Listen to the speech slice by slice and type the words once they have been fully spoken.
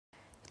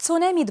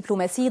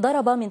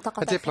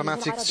A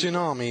diplomatic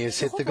tsunami has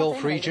hit the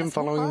Gulf region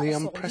following the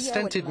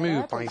unprecedented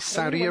move by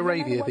Saudi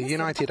Arabia, the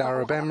United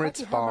Arab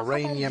Emirates,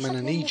 Bahrain, Yemen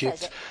and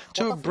Egypt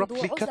to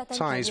abruptly cut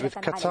ties with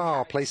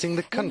Qatar, placing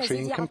the country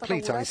in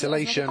complete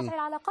isolation.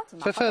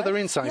 For further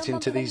insight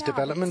into these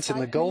developments in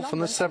the Gulf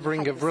and the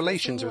severing of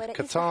relations with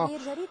Qatar,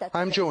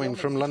 I am joined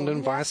from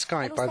London via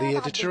Skype by the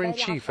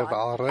editor-in-chief of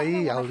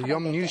Rai al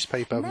Youm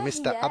newspaper,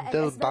 Mr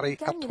Abdel Bari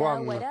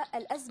Atwan.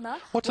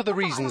 What are the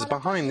reasons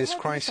behind this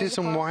crisis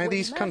and why are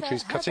these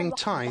countries cutting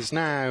ties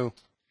now?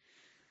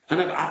 I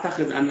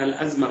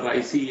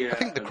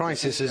think the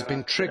crisis has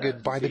been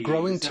triggered by the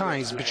growing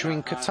ties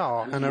between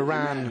Qatar and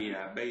Iran.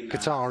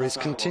 Qatar is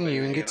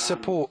continuing its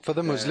support for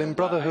the Muslim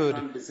Brotherhood.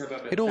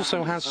 It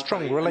also has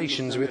strong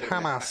relations with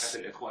Hamas.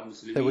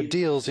 There were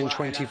deals in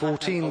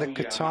 2014 that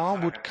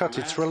Qatar would cut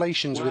its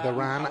relations with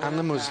Iran and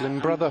the Muslim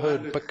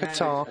Brotherhood, but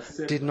Qatar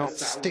did not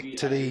stick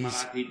to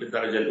these.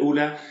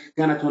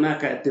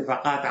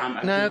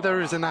 Now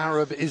there is an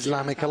Arab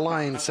Islamic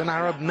alliance, an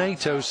Arab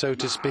NATO, so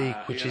to speak,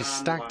 which is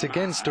stacked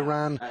against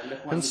Iran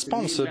and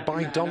sponsored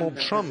by Donald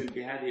Trump.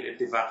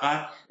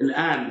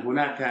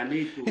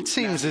 It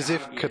seems as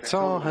if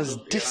Qatar has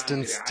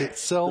distanced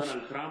itself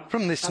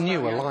from this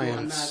new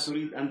alliance.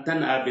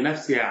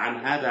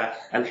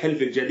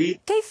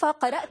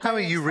 How are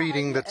you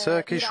reading the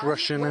Turkish,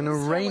 Russian and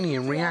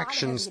Iranian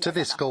reactions to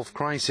this Gulf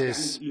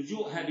crisis?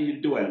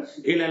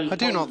 I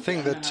do not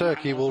think that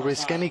Turkey will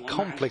risk any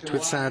conflict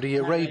with Saudi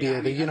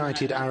Arabia, the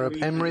United Arab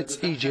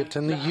Emirates, Egypt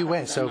and the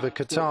US over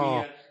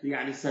Qatar.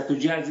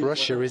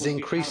 Russia is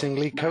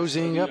increasingly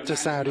cozying up to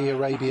Saudi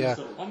Arabia,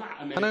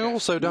 and I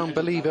also don't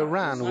believe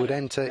Iran would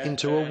enter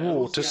into a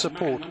war to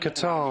support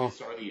Qatar.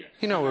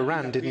 You know,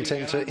 Iran didn't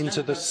enter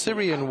into the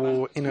Syrian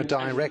war in a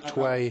direct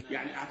way,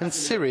 and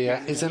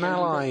Syria is an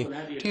ally.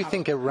 Do you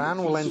think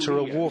Iran will enter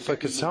a war for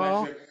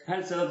Qatar?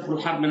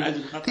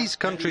 These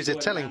countries are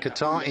telling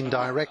Qatar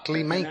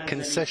indirectly, make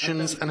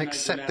concessions and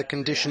accept the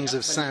conditions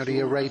of Saudi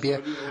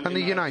Arabia and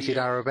the United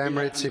Arab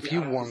Emirates if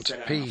you want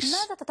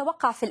peace.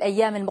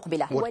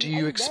 What do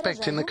you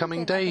expect in the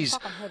coming days?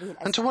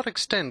 And to what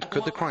extent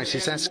could the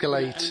crisis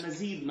escalate?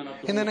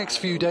 In the next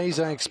few days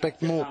I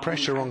expect more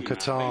pressure on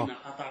Qatar.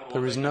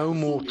 There is no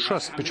more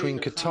trust between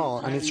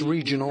Qatar and its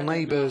regional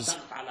neighbours.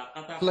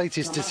 The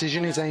latest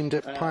decision is aimed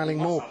at piling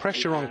more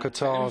pressure on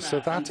Qatar so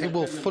that it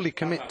will fully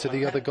commit to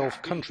the other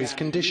Gulf countries'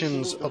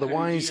 conditions.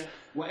 Otherwise,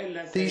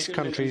 these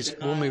countries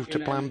will move to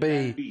Plan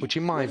B, which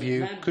in my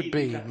view could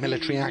be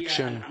military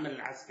action.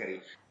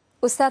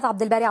 أستاذ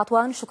عبد الباري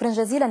عطوان، شكرا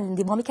جزيلا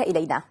لانضمامك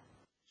إلينا.